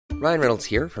Ryan Reynolds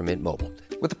here from Mint Mobile.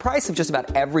 With the price of just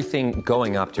about everything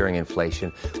going up during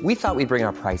inflation, we thought we'd bring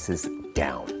our prices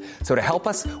down. So to help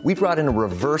us, we brought in a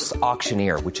reverse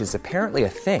auctioneer, which is apparently a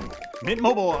thing. Mint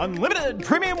Mobile Unlimited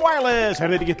Premium Wireless. How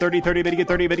to get 30, 30, bit to get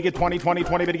 30, bit to get 20, 20,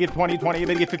 20, bit to get 20, 20,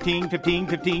 bit to get 15, 15,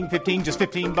 15, 15, just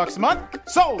 $15 a month?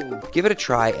 Sold! Give it a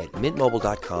try at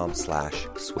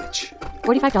mintmobile.com/switch.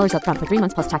 $45 up front for 3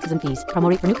 months plus taxes and fees. Promo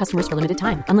rate for new customers for limited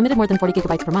time. Unlimited more than 40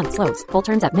 gigabytes per month. Slows full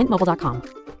terms at mintmobile.com.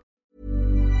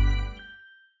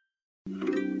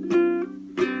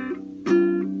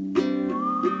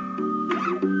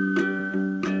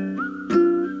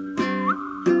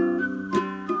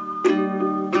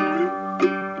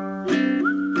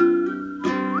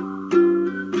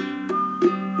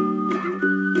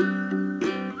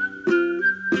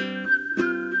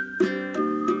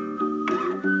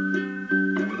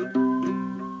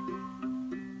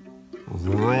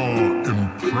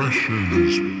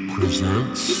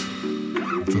 Presents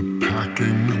the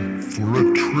Packing for a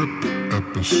Trip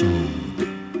episode.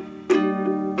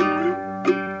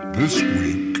 This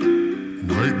week,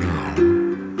 right now,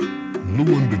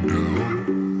 Lou and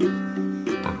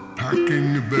Adele are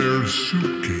packing their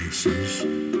suitcases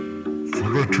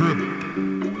for a trip.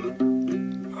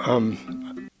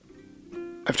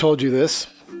 I've told you this,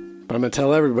 but I'm going to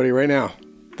tell everybody right now.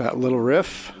 That little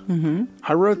riff,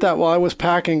 I wrote that while I was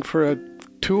packing for a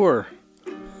tour.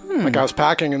 Like I was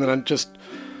packing and then I just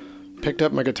picked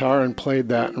up my guitar and played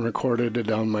that and recorded it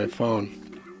on my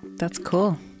phone. That's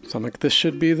cool. So I'm like, this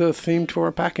should be the theme to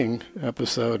our packing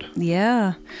episode.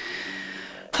 Yeah.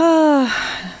 To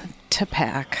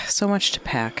pack. So much to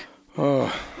pack.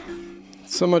 Oh,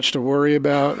 so much to worry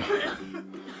about.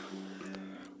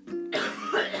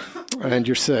 And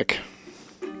you're sick.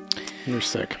 You're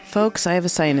sick. Folks, I have a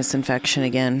sinus infection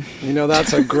again. You know,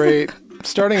 that's a great...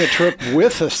 Starting a trip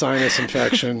with a sinus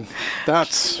infection,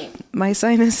 my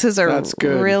sinuses are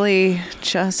good. Really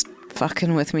just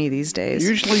fucking with me these days.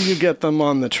 Usually you get them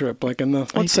on the trip, like in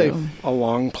let's say a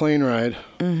long plane ride.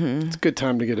 Mm-hmm. It's a good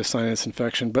time to get a sinus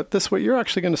infection. But this way, you're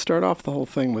actually going to start off the whole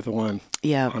thing with one.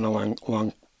 Yeah. On a long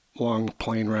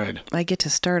plane ride. I get to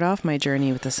start off my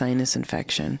journey with a sinus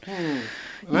infection. And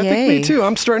I think me too.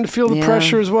 I'm starting to feel the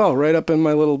pressure as well, right up in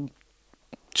my little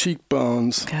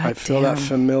cheekbones. God I feel that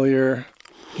familiar.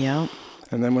 Yeah.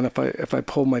 And then if I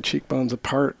pull my cheekbones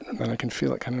apart, then I can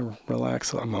feel it kind of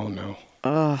relax. Oh no.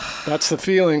 Ugh. That's the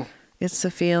feeling. It's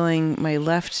the feeling. My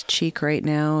left cheek right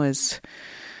now it's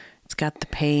got the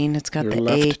pain. It's got the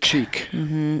left ache. cheek.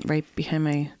 Mm-hmm, right behind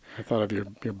my... I thought of your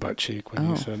butt cheek when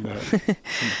you said that.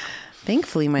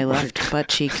 Thankfully, my left butt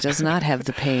cheek does not have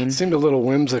the pain. It seemed a little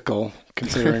whimsical,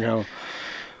 considering how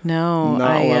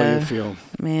well you feel.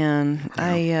 Man,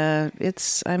 yeah.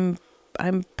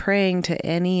 I'm praying to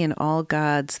any and all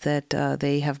gods that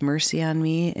they have mercy on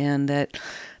me and that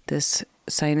this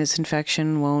sinus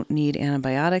infection won't need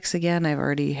antibiotics again. I've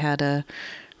already had a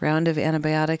round of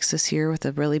antibiotics this year with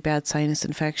a really bad sinus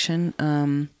infection.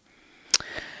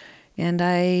 And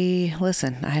I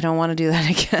don't want to do that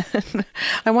again.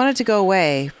 I want it to go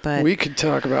away, but... We could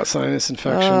talk about sinus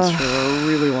infections for a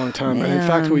really long time. Man. And in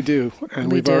fact, we do.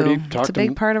 And we've already talked... It's a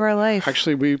big part of our life.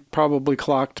 Actually, we probably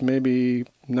clocked maybe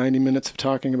 90 minutes of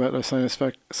talking about a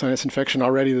sinus infection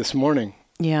already this morning.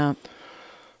 Yeah.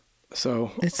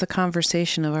 So... It's the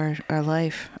conversation of our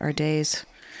life, our days.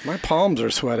 My palms are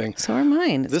sweating. So are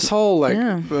mine. This whole,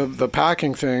 the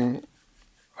packing thing...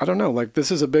 I don't know,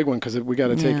 this is a big one because we got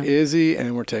to take Izzy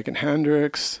and we're taking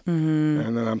Hendrix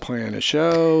and then I'm playing a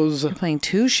shows. You're playing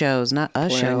 2 shows, not a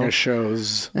show. Playing a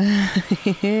shows.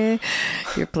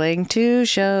 You're playing 2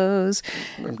 shows.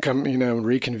 I'm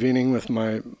reconvening with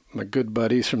my good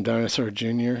buddies from Dinosaur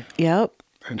Jr. Yep.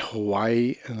 And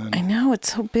Hawaii. And then I know,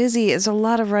 it's so busy. It's a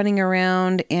lot of running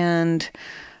around and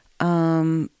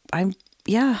I'm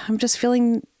just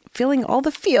feeling all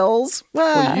the feels.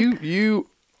 Well, you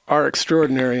are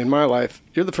extraordinary in my life.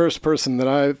 You're the first person that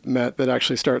I've met that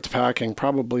actually starts packing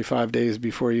probably 5 days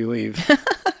before you leave.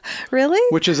 Really?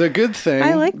 Which is a good thing.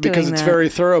 I like because doing it's that. Very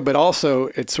thorough, but also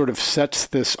it sort of sets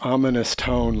this ominous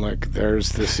tone, like there's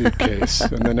the suitcase.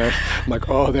 And then I'm like,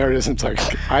 oh, there it is. And it's like,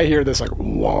 I hear this like,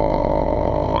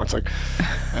 whoa. It's like,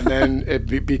 and then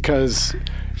because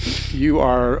you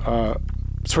are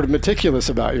sort of meticulous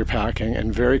about your packing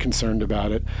and very concerned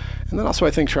about it. And then also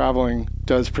I think traveling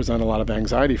does present a lot of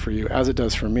anxiety for you, as it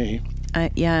does for me.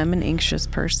 I'm an anxious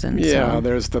person. Yeah, so.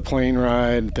 There's the plane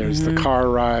ride, there's the car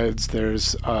rides,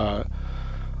 there's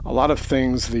a lot of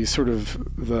things, the sort of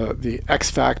the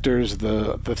X factors,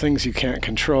 the things you can't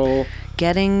control.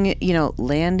 Getting,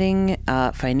 landing,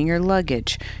 finding your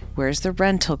luggage. Where's the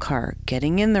rental car?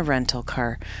 Getting in the rental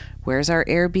car. Where's our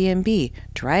Airbnb?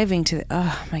 Driving to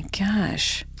oh my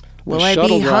gosh. Will I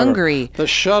be hungry? The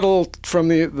shuttle from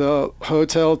the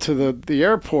hotel to the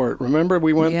airport. Remember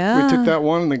we went, we took that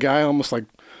one and the guy almost like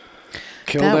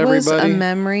killed everybody. That was a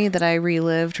memory that I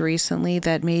relived recently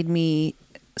that made me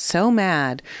so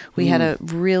mad. We had a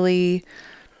really,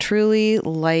 truly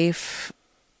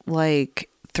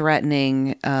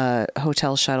life-threatening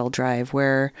hotel shuttle drive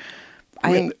where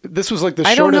this was like the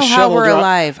I shortest don't know how we're drive.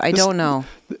 alive. I don't know.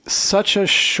 Such a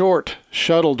short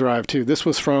shuttle drive, too. This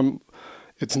was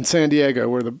it's in San Diego,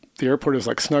 where the airport is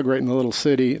like snug right in the little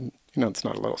city. It's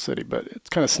not a little city, but it's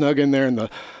kind of snug in there. And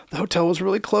the hotel was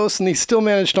really close, and he still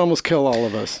managed to almost kill all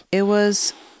of us. It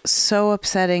was so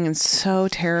upsetting and so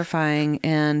terrifying.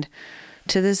 And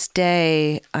to this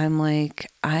day, I'm like,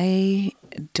 I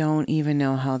don't even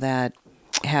know how that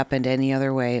happened any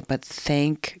other way, but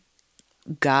thank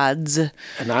God's.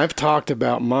 And I've talked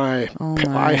about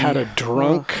I had a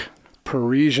drunk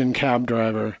Parisian cab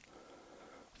driver.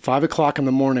 5 o'clock in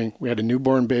the morning, we had a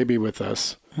newborn baby with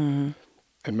us. Mm-hmm.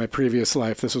 In my previous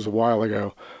life, this was a while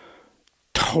ago.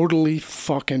 Totally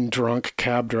fucking drunk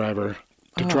cab driver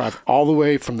to drive all the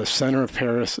way from the center of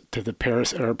Paris to the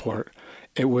Paris airport.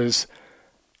 It was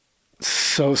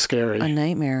so scary. A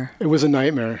nightmare. It was a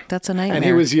nightmare. That's a nightmare. And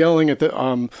he was yelling at it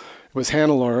was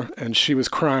Hannelore, and she was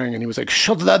crying, and he was like,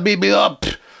 "Shut that baby up!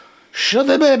 Shut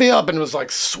the baby up!" And it was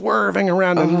like swerving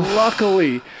around. And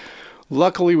luckily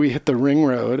we hit the ring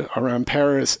road around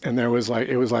Paris, and it was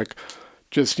like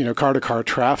just, car to car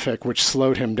traffic, which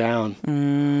slowed him down.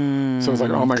 So it was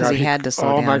like, oh my God. He had to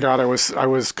slow down. Oh my God. I was,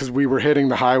 because we were hitting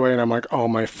the highway, and I'm like, oh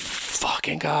my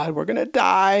fucking God, we're going to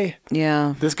die.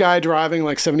 Yeah. This guy driving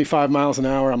like 75 miles an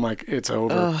hour, I'm like, it's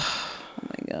over. Oh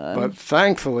my God. But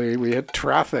thankfully we hit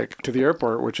traffic to the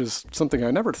airport, which is something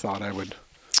I never thought I would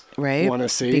want to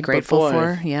see. Be grateful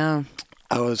for. Yeah.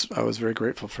 I was very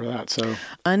grateful for that. So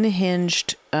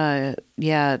unhinged,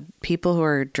 people who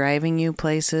are driving you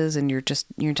places, and you're just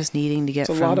needing to get it's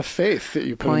a from lot of faith that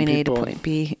you put point in A people. to point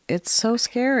B. It's so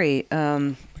scary. It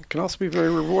can also be very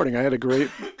rewarding. I had a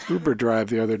great Uber drive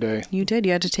the other day. You did.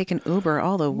 You had to take an Uber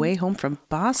all the way home from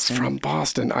Boston. From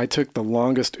Boston, I took the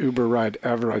longest Uber ride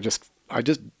ever. I just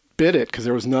bid it because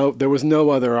there was no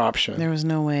other option. There was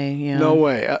no way. Yeah. No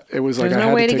way. It was like There's I no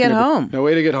had way to get home. No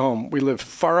way to get home. We lived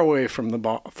far away from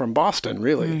from Boston,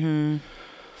 really. Mm-hmm.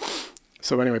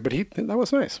 So anyway, but that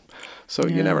was nice. So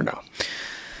you never know.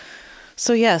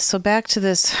 So so back to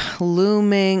this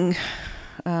looming,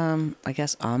 I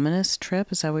guess ominous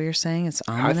trip. Is that what you're saying? It's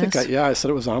ominous. I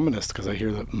said it was ominous because I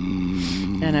hear the.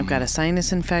 And I've got a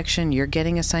sinus infection. You're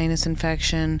getting a sinus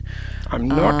infection. I'm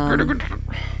not getting it.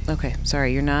 Okay,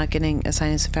 sorry. You're not getting a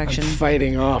sinus infection. I'm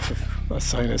fighting off a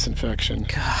sinus infection.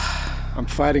 God. I'm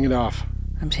fighting it off.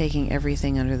 I'm taking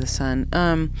everything under the sun.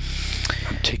 I'm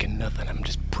taking nothing. I'm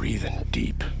just breathing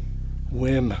deep.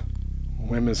 Wim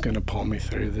is going to pull me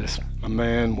through this. My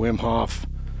man, Wim Hof.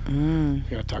 We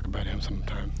got to talk about him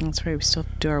sometime. That's right. We still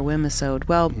have to do our Wimisode.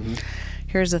 Well,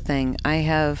 here's the thing. I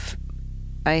have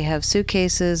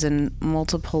suitcases in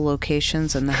multiple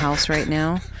locations in the house right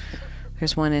now.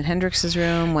 There's one in Hendrix's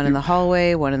room, one in the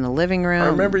hallway, one in the living room. I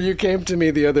remember you came to me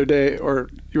the other day,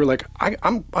 or you were like,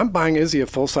 I'm buying Izzy a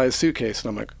full-size suitcase. And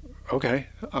I'm like, okay.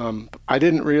 I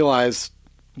didn't realize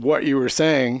what you were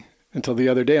saying until the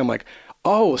other day. I'm like,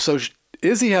 oh, so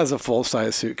Izzy has a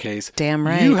full-size suitcase. Damn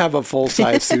right. You have a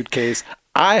full-size suitcase.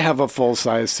 I have a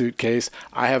full-size suitcase.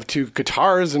 I have 2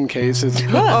 guitars in cases.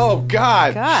 Oh,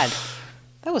 God. God.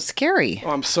 That was scary. Oh,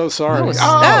 I'm so sorry. That was,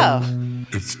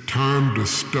 It's time to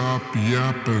stop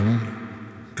yapping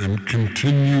and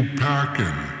continue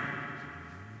packing.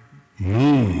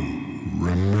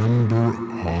 Remember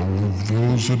all of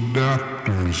those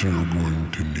adapters you're going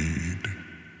to need.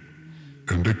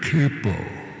 And a capo.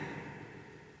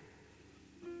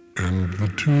 And the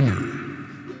tuner.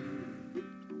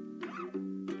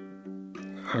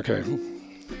 Okay.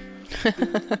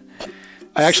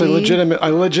 I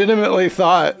legitimately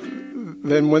thought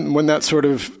then when that sort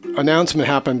of announcement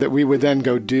happened that we would then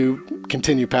go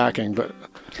continue packing, but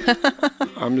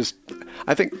I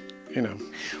think,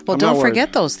 Well, don't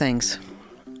forget those things.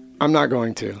 I'm not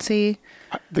going to. See?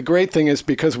 The great thing is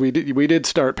because we did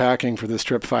start packing for this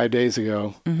trip 5 days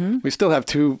ago, we still have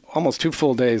almost 2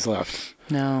 full days left.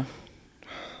 No.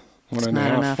 One and a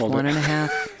half. 1.5.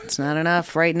 It's not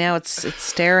enough. Right now it's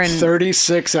staring.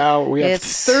 36 hours. We have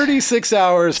 36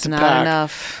 hours to pack. It's not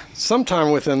enough.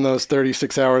 Sometime within those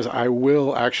 36 hours, I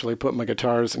will actually put my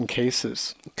guitars in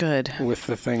cases Good. with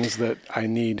the things that I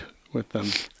need with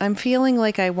them. I'm feeling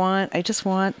like I just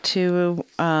want to,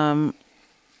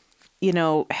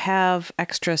 have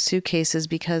extra suitcases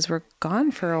because we're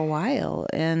gone for a while.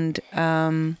 And,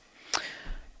 I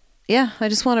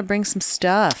just want to bring some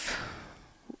stuff.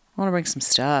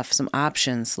 Some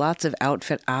options, lots of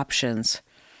outfit options.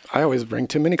 I always bring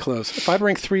too many clothes. If I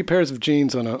bring 3 pairs of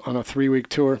jeans on a 3-week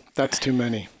tour, that's too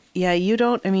many. Yeah, you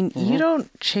don't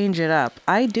change it up.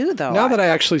 I do, though. Now that I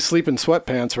actually sleep in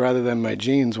sweatpants rather than my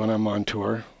jeans when I'm on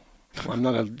tour, I'm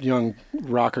not a young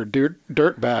rocker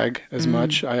dirt bag as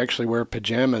much. I actually wear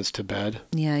pajamas to bed.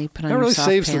 Yeah, you put on that your really soft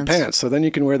saves pants. the pants, so then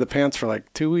you can wear the pants for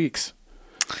like 2 weeks.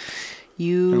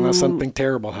 Unless something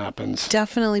terrible happens.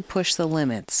 Definitely push the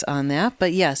limits on that,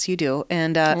 but yes, you do.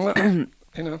 And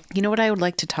you know what I would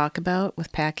like to talk about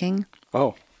with packing?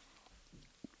 Oh,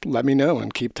 let me know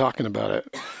and keep talking about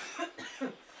it.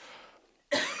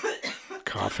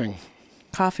 Coughing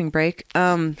break.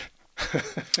 So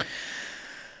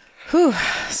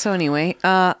anyway,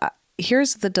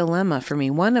 here's the dilemma for me.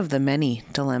 One of the many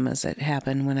dilemmas that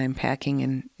happen when I'm packing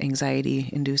and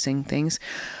anxiety-inducing things.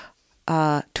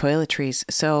 Toiletries.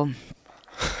 So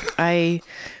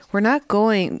we're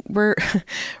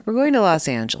going to Los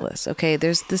Angeles. Okay.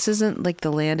 This isn't like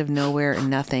the land of nowhere and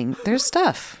nothing. There's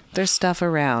stuff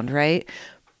around, right?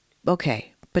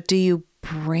 Okay. But do you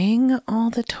bring all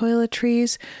the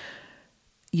toiletries?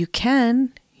 You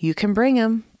can bring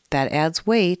them. That adds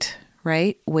weight,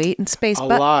 right? Weight and space. A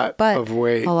lot of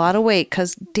weight. A lot of weight.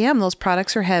 'Cause damn, those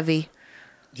products are heavy.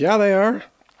 Yeah, they are.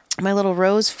 My little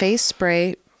rose face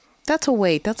spray, that's a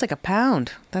weight. That's like a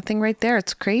pound. That thing right there,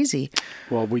 it's crazy.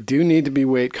 Well, we do need to be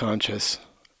weight conscious.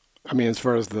 I mean, as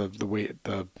far as the weight,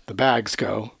 the bags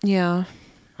go. Yeah.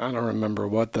 I don't remember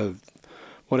what it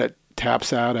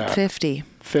taps out at. 50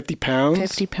 pounds?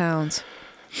 50 pounds.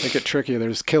 Make it tricky.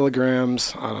 There's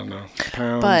kilograms. I don't know.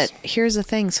 Pounds. But here's the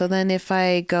thing. So then if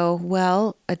I go,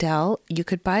 well, Adele, you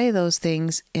could buy those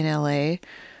things in LA.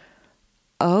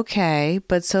 Okay,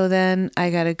 but so then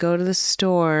I got to go to the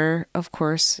store, of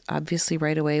course, obviously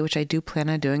right away, which I do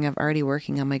plan on doing. I'm already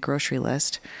working on my grocery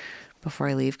list before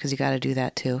I leave because you got to do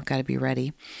that too. Got to be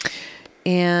ready.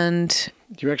 And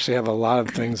you actually have a lot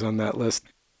of things on that list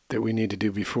that we need to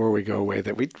do before we go away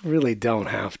that we really don't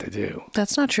have to do.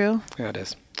 That's not true. Yeah, it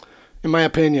is. In my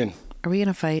opinion. Are we going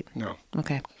to fight? No.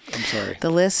 Okay. I'm sorry.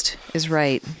 The list is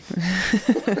right.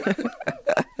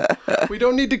 We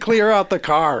don't need to clear out the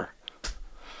car.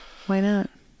 Why not?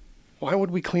 Why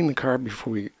would we clean the car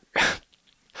before we...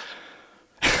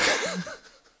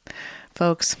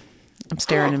 Folks, I'm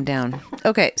staring him down.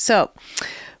 Okay, so,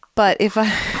 but if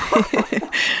I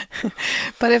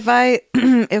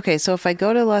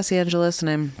go to Los Angeles and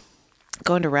I'm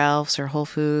going to Ralph's or Whole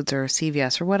Foods or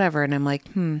CVS or whatever, and I'm like,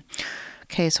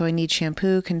 okay, so I need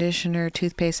shampoo, conditioner,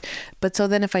 toothpaste. But so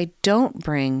then if I don't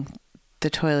bring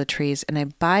the toiletries and I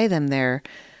buy them there,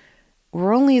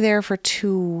 we're only there for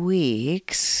 2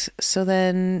 weeks. So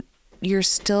then you're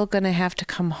still going to have to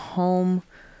come home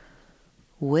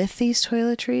with these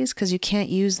toiletries because you can't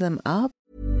use them up.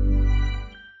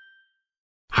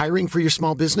 Hiring for your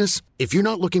small business? If you're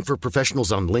not looking for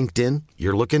professionals on LinkedIn,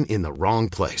 you're looking in the wrong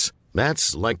place.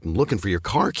 That's like looking for your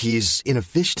car keys in a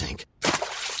fish tank.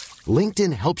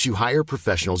 LinkedIn helps you hire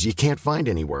professionals you can't find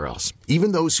anywhere else,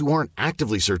 even those who aren't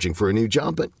actively searching for a new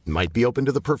job but might be open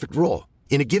to the perfect role.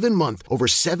 In a given month, over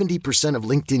 70% of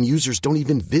LinkedIn users don't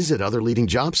even visit other leading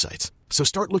job sites. So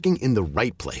start looking in the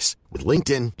right place. With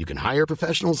LinkedIn, you can hire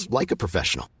professionals like a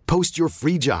professional. Post your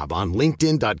free job on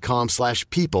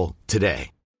linkedin.com/people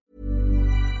today.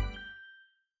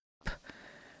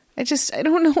 I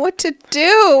don't know what to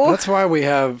do. That's why we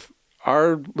have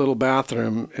our little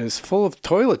bathroom is full of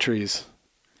toiletries.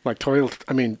 Like tour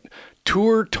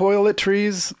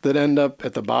toiletries that end up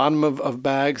at the bottom of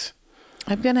bags.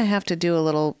 I'm going to have to do a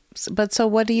little, but so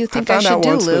what do you think I should do,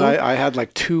 once Lou? That I had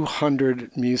like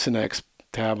 200 Mucinex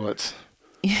tablets.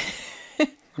 I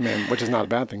mean, which is not a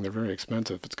bad thing. They're very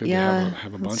expensive. It's good to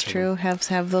have a bunch that's of true. them.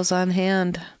 Have those on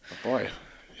hand. Oh, boy.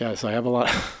 Yes, I have a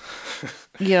lot.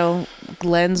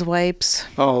 Lens wipes.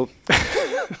 Oh,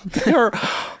 there are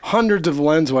hundreds of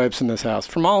lens wipes in this house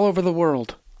from all over the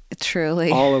world. Truly.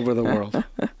 All over the world.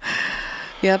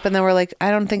 Yep. And then we're like,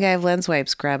 I don't think I have lens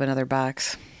wipes. Grab another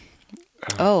box.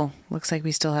 Looks like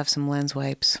we still have some lens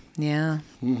wipes. Yeah.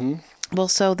 Mm-hmm. Well,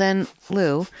 so then,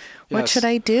 Lou, what should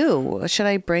I do? What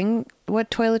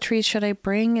toiletries should I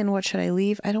bring and what should I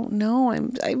leave? I don't know.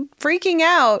 I'm freaking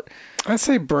out. I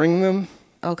say bring them.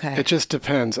 Okay. It just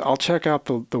depends. I'll check out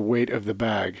the weight of the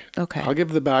bag. Okay. I'll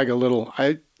give the bag a little.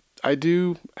 I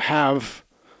do have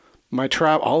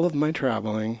all of my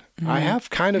traveling. I have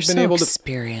kind of You're been so able to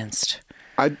experienced.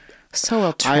 So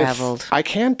well traveled. I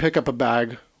can pick up a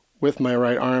bag with my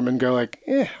right arm and go like,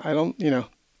 I don't,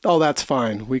 oh, that's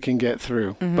fine. We can get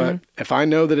through. Mm-hmm. But if I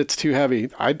know that it's too heavy,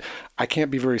 I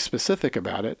can't be very specific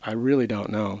about it. I really don't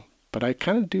know. But I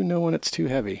kind of do know when it's too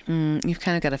heavy. You've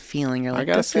kind of got a feeling. You're like, I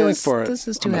got a feeling for it. This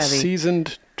is too I'm heavy. a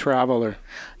seasoned traveler.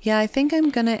 Yeah, I think I'm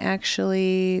going to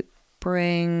actually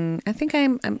bring,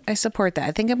 I support that.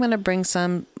 I think I'm going to bring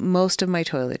most of my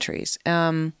toiletries.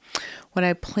 What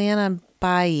I plan on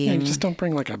buying. Yeah, you just don't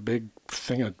bring like a big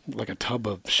thing, like a tub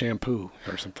of shampoo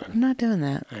or something. I'm not doing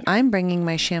that. I'm bringing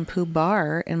my shampoo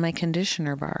bar and my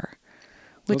conditioner bar,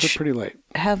 which Those are pretty light.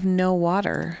 have no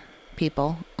water,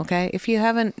 people. Okay? If you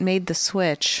haven't made the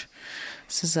switch,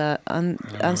 this is a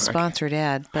unsponsored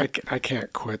ad. But I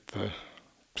can't quit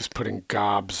just putting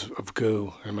gobs of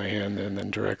goo in my hand and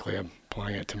then directly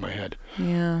applying it to my head.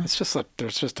 yeah, It's just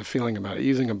there's just a feeling about it.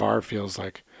 Using a bar feels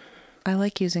like, I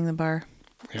like using the bar.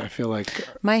 I feel like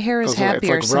My hair is it's like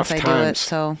happier rough since I do it. times.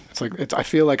 So, I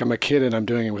feel like I'm a kid and I'm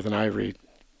doing it with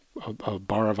a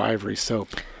bar of ivory soap.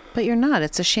 but you're not.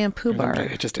 It's a shampoo And bar.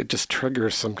 it just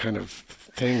triggers some kind of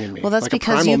thing in me. Well, that's like a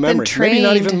because primal you've been memory. Maybe not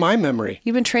trained- even my memory.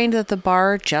 You've been trained that the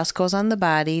bar just goes on the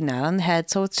body, not on the head.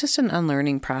 So it's just an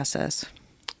unlearning process.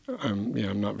 I'm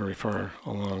not very far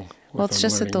along. Well, it's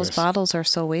just that unlearning those this. bottles are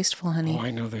so wasteful, honey. Oh, I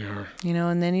know they are.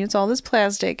 And then it's all this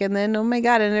plastic, and then, oh my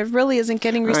God, and it really isn't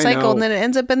getting I recycled, know. and then it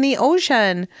ends up in the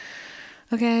ocean.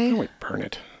 Okay? Oh, wait, burn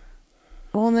it.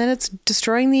 Well, and then it's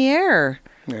destroying the air.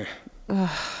 Eh.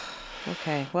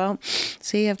 Okay, well,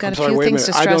 see, I've got I'm a sorry, few wait things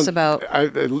to minute. stress about.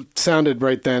 It sounded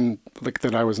right then like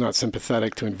that I was not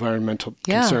sympathetic to environmental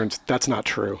Yeah. concerns. That's not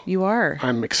true. You are.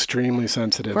 I'm extremely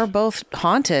sensitive. We're both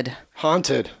haunted.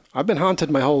 Haunted. I've been haunted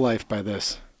my whole life by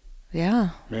this. Yeah,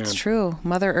 it's Man. true.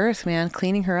 Mother Earth, man,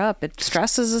 cleaning her up. It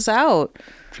stresses us out.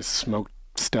 Just smoke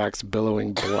stacks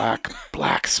billowing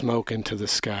black smoke into the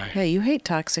sky. Yeah, you hate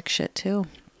toxic shit too.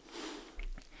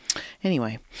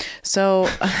 Anyway, so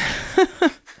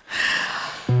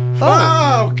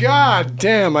Oh, God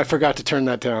damn, I forgot to turn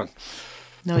that down.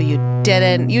 no, you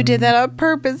didn't. You did that on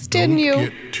purpose, didn't you? Don't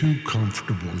get too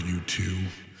comfortable, you two.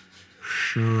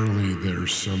 Surely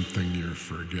there's something you're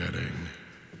forgetting.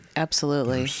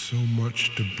 Absolutely. There's so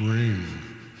much to bring.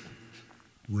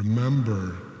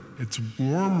 Remember, it's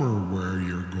warmer where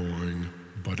you're going,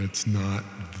 but it's not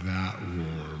that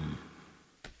warm.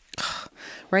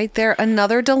 Right there,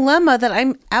 another dilemma that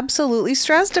I'm absolutely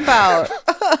stressed about.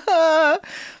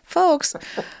 Folks,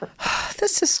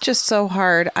 this is just so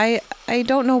hard. I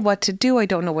don't know what to do. I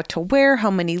don't know what to wear,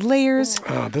 how many layers.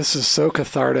 Oh, this is so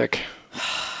cathartic.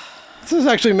 This is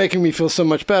actually making me feel so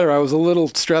much better. I was a little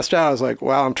stressed out. I was like,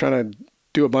 wow, I'm trying to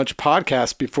do a bunch of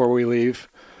podcasts before we leave.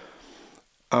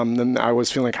 Then I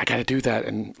was feeling like I got to do that.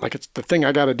 And like, it's the thing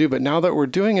I got to do. But now that we're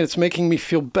doing it, it's making me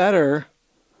feel better.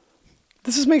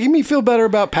 This is making me feel better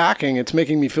about packing. It's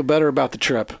making me feel better about the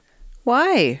trip.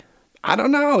 Why? I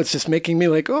don't know. It's just making me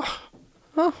like, oh,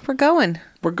 Oh, we're going.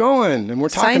 we're going and we're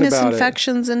talking Sinus about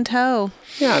infections in tow.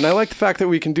 it. Yeah. And I like the fact that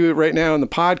we can do it right now in the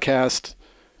podcast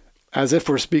as if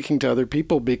we're speaking to other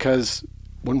people, because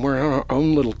when we're in our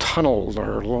own little tunnels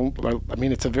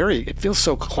it feels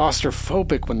so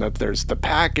claustrophobic when there's the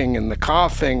packing and the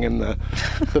coughing and the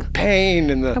pain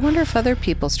and I the, wonder if other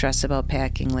people stress about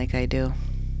packing like I do.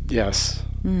 yes,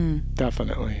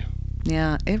 definitely.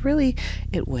 Yeah,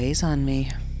 it weighs on me.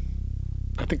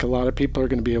 I think a lot of people are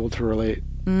going to be able to relate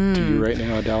to you right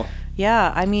now, Adele.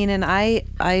 Yeah, I mean, and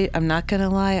I'm not going to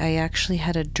lie. I actually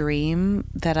had a dream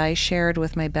that I shared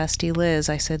with my bestie, Liz.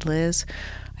 I said, Liz,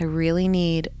 I really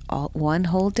need one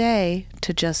whole day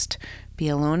to just be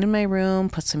alone in my room,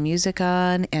 put some music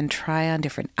on, and try on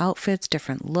different outfits,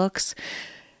 different looks.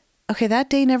 Okay, that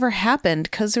day never happened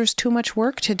because there's too much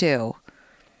work to do.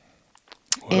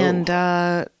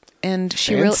 Whoa. And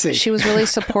she Fancy. she was really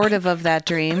supportive of that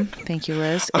dream. Thank you,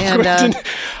 Liz. And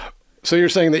so you're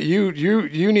saying that you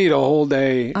need a whole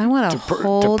day I want a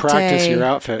whole to practice day your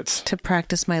outfits. to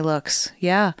practice my looks.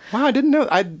 Yeah. Wow, I didn't know.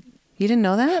 You didn't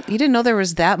know that? You didn't know there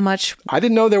was that much? I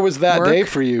didn't know there was that Work? day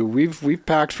for you. We've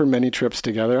packed for many trips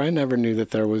together. I never knew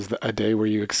that there was a day where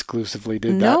you exclusively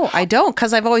did that. No, I don't,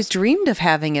 because I've always dreamed of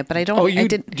having it, but I don't. Oh, I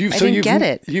didn't get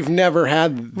it. You've never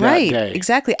had that Right, day.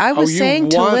 exactly. I was you saying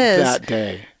to want Liz that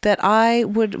day. that I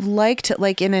would like to,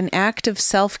 like in an act of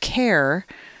self-care,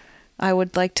 I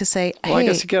would like to say, hey. Well, I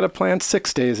guess you got to plan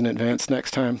 6 days in advance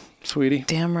next time, sweetie.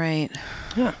 Damn right.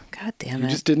 Yeah. God damn You it.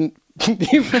 just didn't.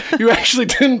 You actually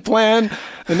didn't plan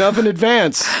enough in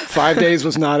advance. 5 days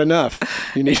was not enough.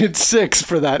 You needed 6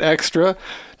 for that extra.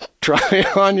 Try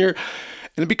on your.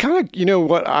 it'd be kind of,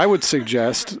 what I would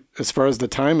suggest as far as the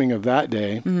timing of that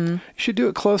day, you should do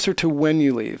it closer to when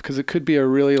you leave, because it could be a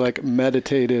really like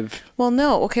meditative Well,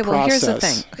 no. Okay, well, here's the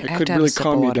process. thing. It I have could to have a really sip of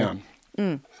calm you water.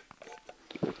 down.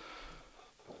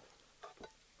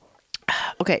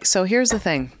 Okay, so here's the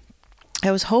thing.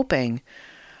 I was hoping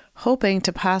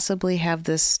to possibly have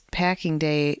this packing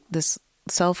day, this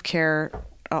self-care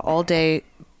all day,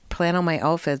 plan on my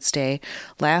outfits day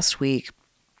last week.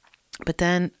 But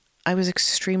then I was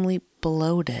extremely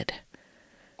bloated.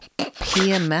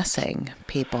 PMSing,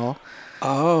 people.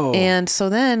 Oh. And so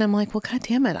then I'm like, well, God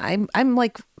damn it. I'm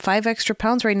like 5 extra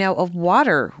pounds right now of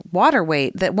water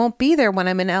weight that won't be there when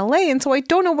I'm in LA. And so I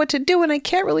don't know what to do, and I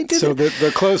can't really do So that.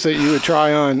 the clothes that you would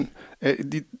try on,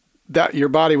 that your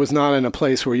body was not in a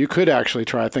place where you could actually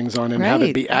try things on and have it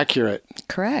Right. be accurate.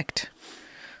 Correct.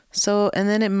 So, and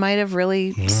then it might have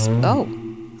really, oh,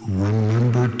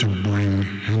 Remember to bring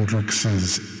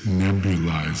Hendrix's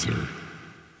nebulizer.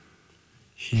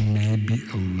 He may be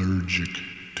allergic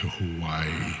to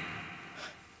Hawaii.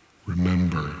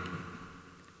 Remember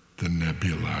the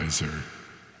nebulizer.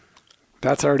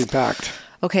 That's already packed.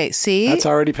 okay. See, That's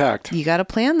already packed. you got to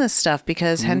plan this stuff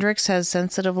because Hendrix has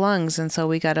sensitive lungs. And so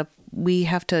we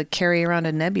have to carry around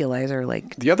a nebulizer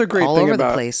like The other great all thing over the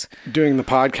about place. doing the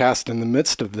podcast in the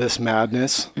midst of this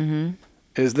madness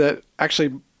is that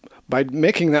actually by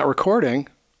making that recording,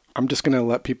 I'm just going to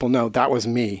let people know that was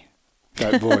me,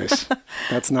 that voice.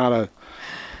 That's not a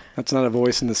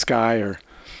voice in the sky or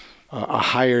a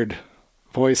hired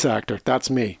voice actor. That's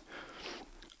me.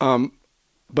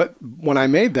 But when I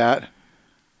made that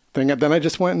thing, then I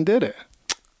just went and did it.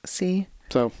 See?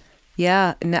 So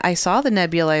Yeah. I saw the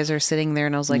nebulizer sitting there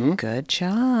and I was like, good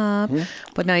job.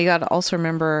 But now you got to also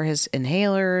remember his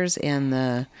inhalers and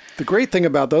the great thing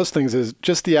about those things is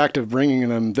just the act of bringing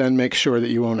them, then make sure that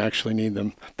you won't actually need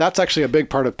them. That's actually a big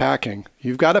part of packing.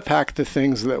 You've got to pack the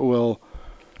things that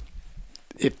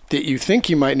that you think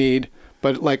you might need.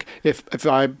 But like if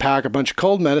I pack a bunch of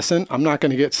cold medicine, I'm not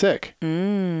going to get sick. That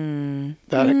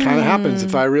kind of happens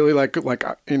if I really like.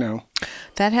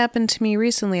 That happened to me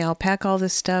recently. I'll pack all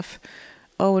this stuff.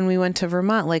 Oh, when we went to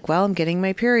Vermont, like, well, I'm getting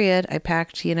my period. I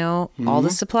packed, all the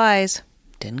supplies.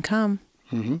 Didn't come.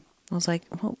 I was like,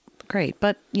 well, great.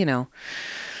 But, So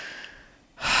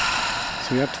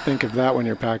you have to think of that when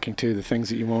you're packing too, the things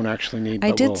that you won't actually need.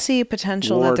 I but did will see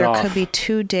potential that ward there off. could be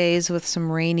 2 days with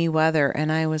some rainy weather.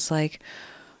 And I was like,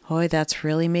 boy, that's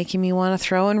really making me want to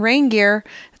throw in rain gear.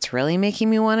 It's really making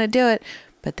me want to do it.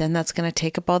 But then that's going to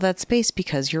take up all that space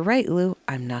because you're right, Lou.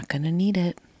 I'm not going to need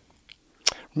it.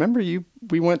 Remember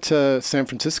we went to San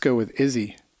Francisco with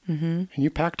Izzy, and you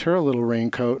packed her a little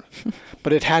raincoat,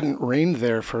 but it hadn't rained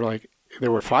there for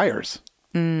there were fires.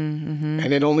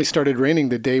 And it only started raining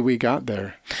the day we got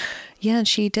there. Yeah, and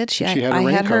she did. She had a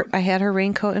raincoat. I had her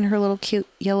raincoat and her little cute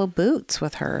yellow boots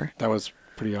with her. That was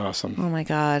pretty awesome. Oh my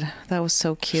God, that was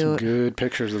so Some cute. good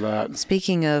pictures of that.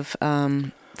 Speaking of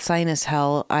sinus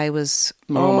hell, I was.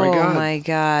 Oh my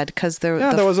God, because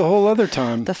Yeah, that was a whole other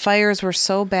time. the fires were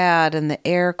so bad and the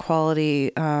air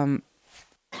quality.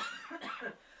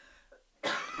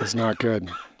 It's not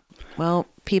good. Well,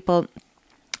 people,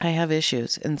 I have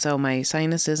issues, and so my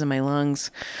sinuses and my lungs,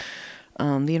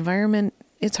 the environment,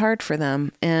 it's hard for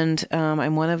them, and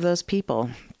I'm one of those people.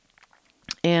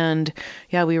 And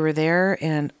yeah, we were there,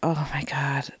 and oh my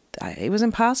God, it was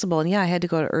impossible. And yeah, I had to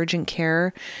go to urgent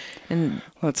care. And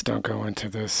Let's don't go into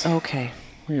this. okay,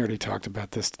 We already talked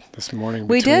about this morning.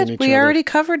 we between did. each We other. already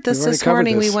covered this We've already this covered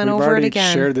morning. this. We went We've over already it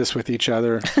again. shared this with each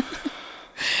other.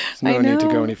 There's no need to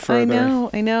go any further.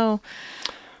 I know.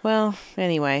 Well,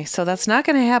 anyway, so that's not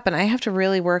going to happen. I have to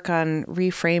really work on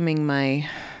reframing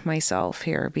myself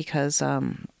here because,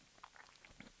 I'm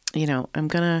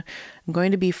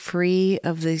going to be free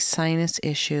of these sinus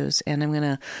issues, and I'm going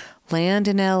to land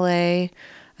in LA.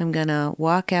 I'm going to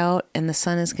walk out, and the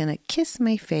sun is going to kiss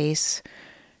my face,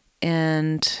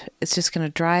 and it's just going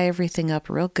to dry everything up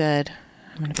real good.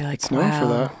 I'm going to be like, It's known wow, for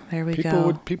that. there we People go.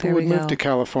 would move to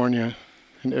California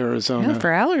and Arizona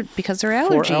because they're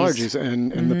allergies. for allergies.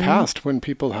 And in the past, when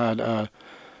people had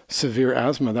severe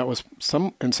asthma, that was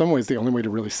in some ways the only way to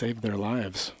really save their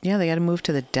lives. Yeah, they got to move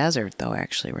to the desert, though.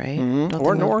 Actually, right?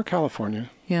 Or California.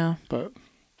 Yeah. But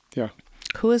yeah,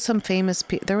 Who is some famous?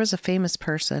 There was a famous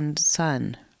person's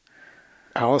son.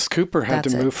 Alice Cooper had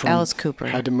That's to it. move from Alice Cooper.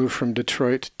 had to move from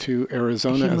Detroit to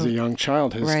Arizona as a moved- young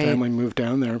child. His Right. family moved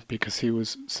down there because he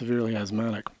was severely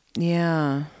asthmatic.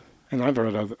 Yeah. And I've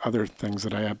read other things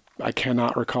that I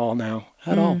cannot recall now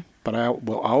at all. But I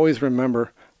will always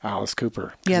remember Alice Cooper.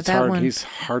 'Cause Yeah, it's that hard. one. He's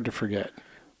hard to forget.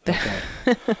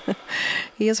 Okay.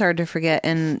 He is hard to forget,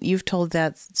 and you've told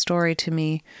that story to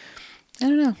me I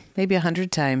don't know, maybe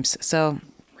 100 times. So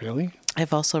Really?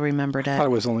 I've also remembered I it. thought it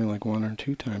was only like 1 or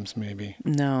 2 times maybe.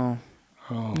 No.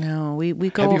 Oh. No, we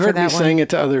go Have you over heard that me one. saying it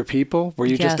to other people? Were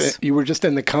you Yes. you were just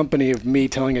in the company of me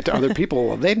telling it to other people?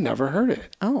 Well, they'd never heard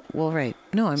it. Oh, well, right.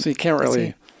 No, I'm. So you can't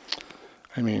really. see.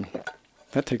 I mean,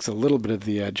 that takes a little bit of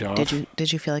the edge off.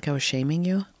 Did you feel like I was shaming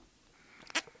you?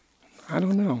 I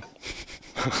don't know.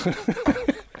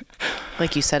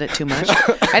 Like you said it too much?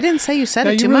 I didn't say you said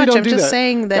No, it you too really much. don't I'm do just that.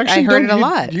 saying that Actually, I heard it a you-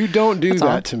 lot. You don't do That's that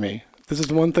all. to me. This is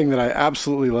one thing that I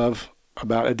absolutely love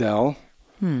about Adele.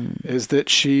 Is that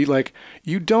she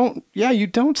you don't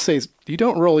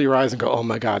roll your eyes and go, oh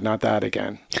my God, not that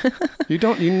again.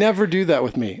 You never do that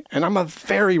with me. And I'm a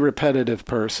very repetitive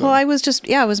person. Well, I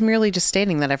was merely just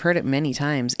stating that I've heard it many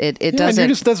times. It and doesn't, you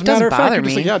just, as a matter of fact, bother you're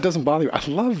just me. like, yeah, it doesn't bother you. I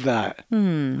love that.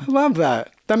 I love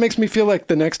that. That makes me feel like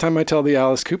the next time I tell the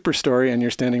Alice Cooper story and you're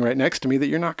standing right next to me, that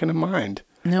you're not going to mind.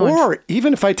 No, or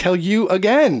even if I tell you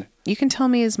again. You can tell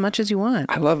me as much as you want.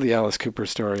 I love the Alice Cooper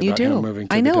story You about do. him moving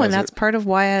to I the know, desert. and that's part of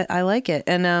why I like it.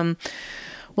 And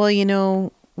well, you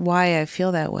know why I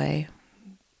feel that way,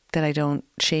 that I don't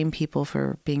shame people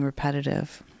for being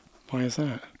repetitive. Why is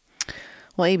that?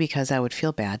 Well, A, because I would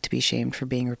feel bad to be shamed for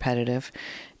being repetitive,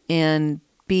 and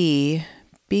B,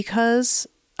 because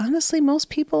honestly,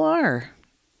 most people are.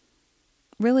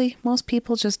 Really, most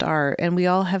people just are. And we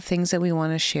all have things that we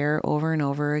want to share over and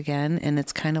over again. And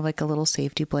it's kind of like a little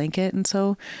safety blanket. And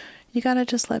so you got to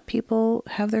just let people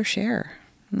have their share.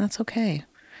 And that's okay.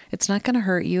 It's not going to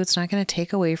hurt you. It's not going to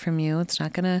take away from you. It's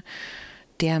not going to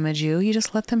damage you. You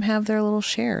just let them have their little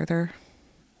share.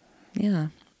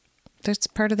 That's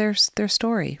part of their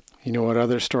story. You know what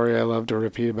other story I love to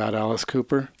repeat about Alice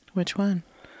Cooper? Which one?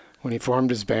 When he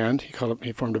formed his band,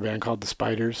 he formed a band called the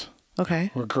Spiders. Okay.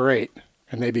 Were great.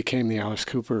 And they became the Alice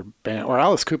Cooper band, or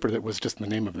Alice Cooper, that was just the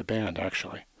name of the band,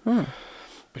 actually. But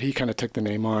he kind of took the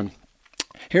name on.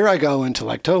 Here I go into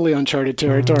totally uncharted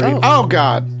territory. Oh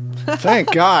God.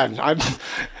 Thank God. I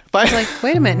was like,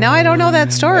 wait a minute. Now I don't know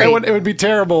that story. It would be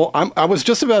terrible. I was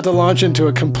just about to launch into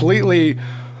a completely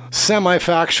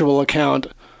semi-factual account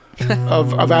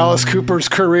of Alice Cooper's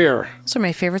career. Those are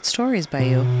my favorite stories by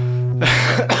you.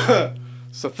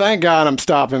 So thank God I'm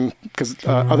stopping, because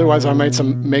otherwise I might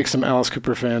make some Alice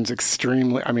Cooper fans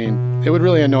extremely. I mean, it would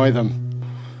really annoy them.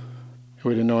 It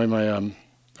would annoy my.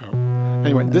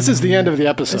 Anyway, this is the end of the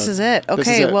episode. This is it.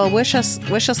 Okay. Well, wish us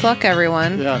luck,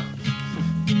 everyone. Yeah.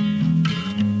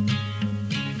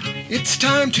 It's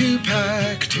time to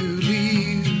pack to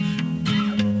leave.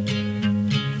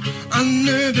 A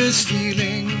nervous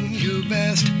feeling, you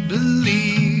best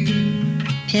believe.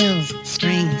 Pills,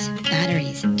 strings,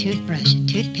 batteries, toothbrush,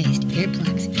 toothpaste,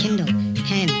 earplugs, Kindle,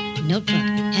 pen, notebook,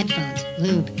 headphones,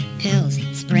 lube, pills,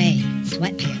 spray,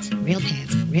 sweatpants, real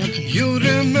pants, real pants. You'll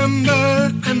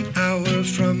remember an hour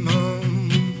from home.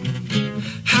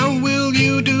 How will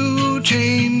you do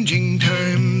changing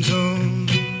time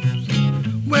zones?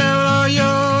 Where are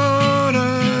your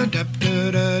adapters?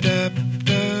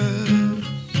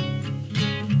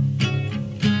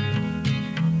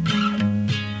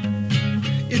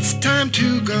 It's time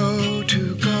to go,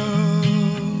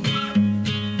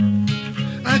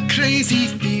 a crazy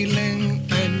feeling,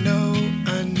 I know.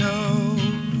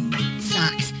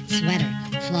 Socks, sweater,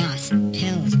 floss,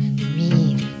 pills,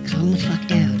 breathe, calm the fuck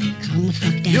down,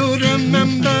 You'll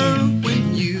remember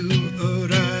when you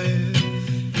arrive.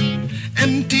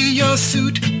 Empty your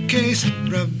suitcase,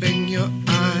 rubbing your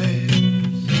eyes.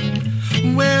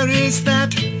 Where is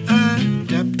that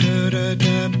adapter?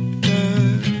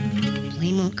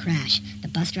 Plane won't crash, the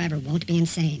bus driver won't be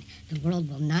insane, the world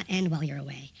will not end while you're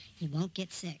away, you won't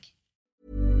get sick.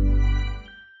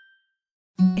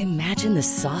 Imagine the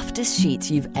softest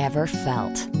sheets you've ever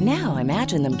felt. Now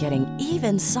imagine them getting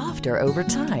even softer over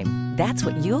time. That's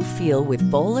what you'll feel with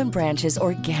Boll & Branch's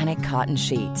organic cotton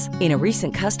sheets. In a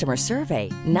recent customer survey,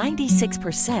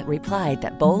 96% replied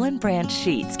that Boll & Branch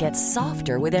sheets get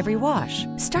softer with every wash.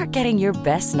 Start getting your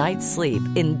best night's sleep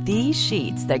in these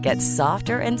sheets that get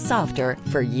softer and softer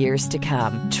for years to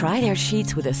come. Try their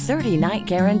sheets with a 30-night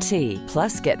guarantee.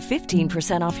 Plus, get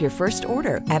 15% off your first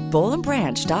order at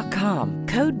bollandbranch.com.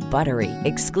 Code BUTTERY.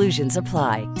 Exclusions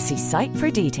apply. See site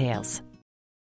for details.